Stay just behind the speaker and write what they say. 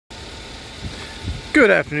Good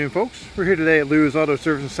afternoon, folks. We're here today at Lews Auto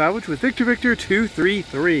Service and Salvage with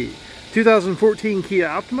VV233, 2014 Kia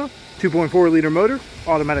Optima, 2.4 liter motor,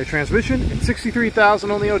 automatic transmission, and 63,000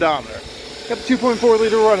 on the odometer. Got the 2.4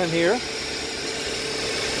 liter running here.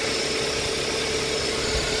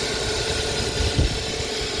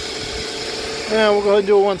 And we'll go ahead and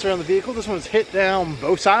do a once around the vehicle. This one's hit down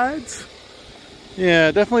both sides.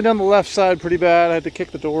 Yeah, definitely down the left side pretty bad. I had to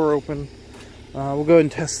kick the door open. We'll go ahead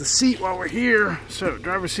and test the seat while we're here. So,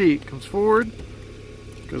 driver's seat comes forward,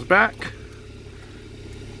 goes back,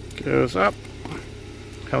 goes up,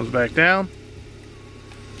 comes back down,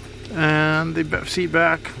 and the seat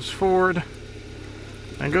back comes forward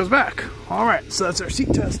and goes back. Alright, so that's our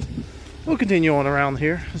seat test. We'll continue on around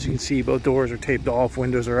here. As you can see, both doors are taped off,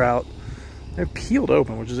 windows are out. They're peeled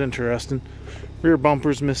open, which is interesting. Rear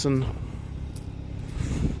bumper's missing.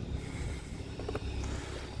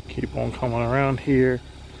 Keep on coming around here.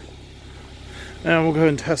 And we'll go ahead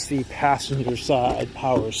and test the passenger side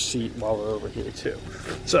power seat while we're over here too.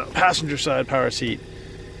 So, passenger side power seat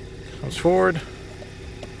comes forward,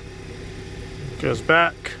 goes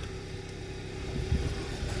back,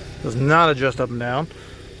 does not adjust up and down.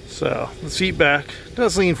 So, the seat back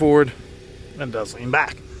does lean forward and does lean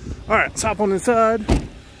back. Alright, let's hop on inside.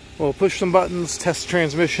 We'll push some buttons, test the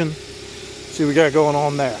transmission, see what we got going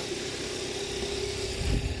on there.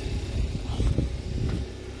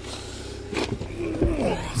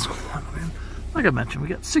 Like I mentioned, we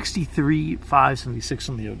got 63,576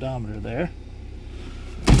 on the odometer there.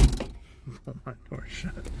 Oh, my door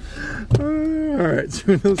shut. Alright,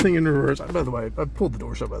 so this thing in reverse. By the way, I pulled the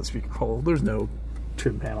door shut by the speaker hole. There's no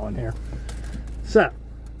trim panel in here. So,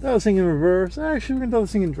 throw this thing in reverse. Actually, we're going to throw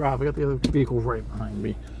this thing in drive. I got the other vehicle right behind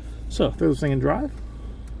me. So, throw this thing in drive.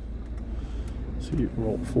 So you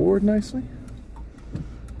roll forward nicely.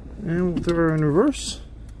 And we'll throw her in reverse.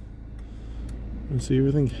 And see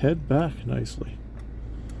everything head back nicely.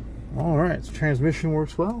 Alright, so transmission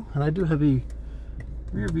works well. And I do have a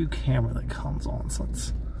rear view camera that comes on. So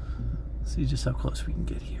let's see just how close we can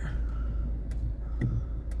get here.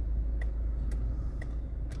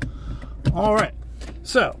 Alright,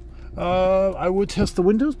 so I would test the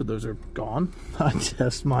windows, but those are gone. I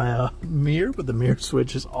test my mirror, but the mirror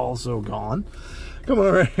switch is also gone. Coming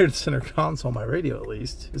over here to center console, my radio at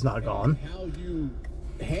least is not gone. How you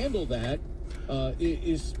handle that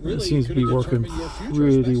is really it seems to be working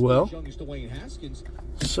pretty well.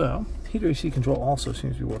 So, heater AC control also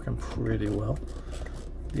seems to be working pretty well.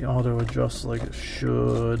 The auto adjusts like it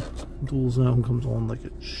should. Dual zone comes on like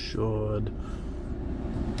it should.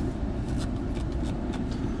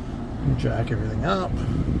 Jack everything up.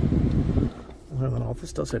 Other than all,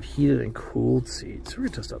 this does have heated and cooled seats. We're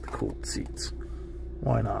gonna test out the cooled seats.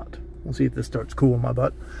 Why not? We'll see if this starts cooling my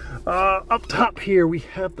butt. Up top here, we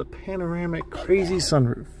have the panoramic crazy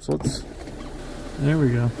sunroof. So let's, there we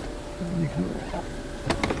go.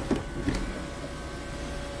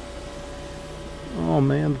 Oh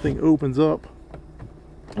man, the thing opens up.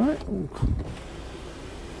 All right, bring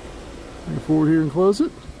it forward here and close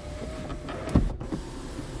it.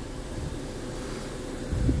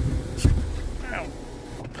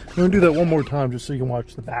 I'm going to do that one more time just so you can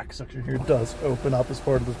watch the back section here. It does open up as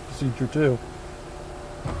part of the procedure too.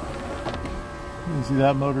 You can see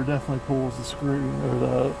that motor definitely pulls the screen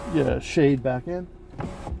or the shade back in.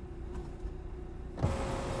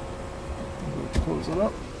 Close it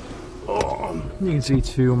up. Oh, you can see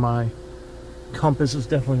too my compass is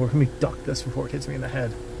definitely working. Let me duck this before it hits me in the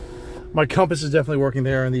head. My compass is definitely working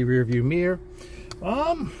there in the rear view mirror.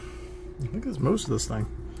 I think that's most of this thing.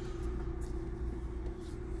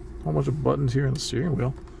 A whole bunch of buttons here in the steering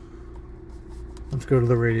wheel. Let's go to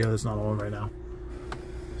the radio that's not on right now.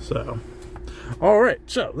 So, alright,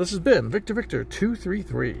 so this has been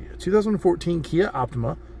VV233, 2014 Kia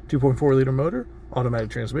Optima, 2.4 liter motor,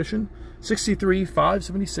 automatic transmission,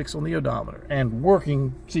 63,576 on the odometer, and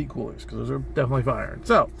working seat coolers, because those are definitely firing.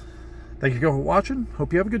 So, thank you for watching.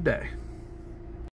 Hope you have a good day.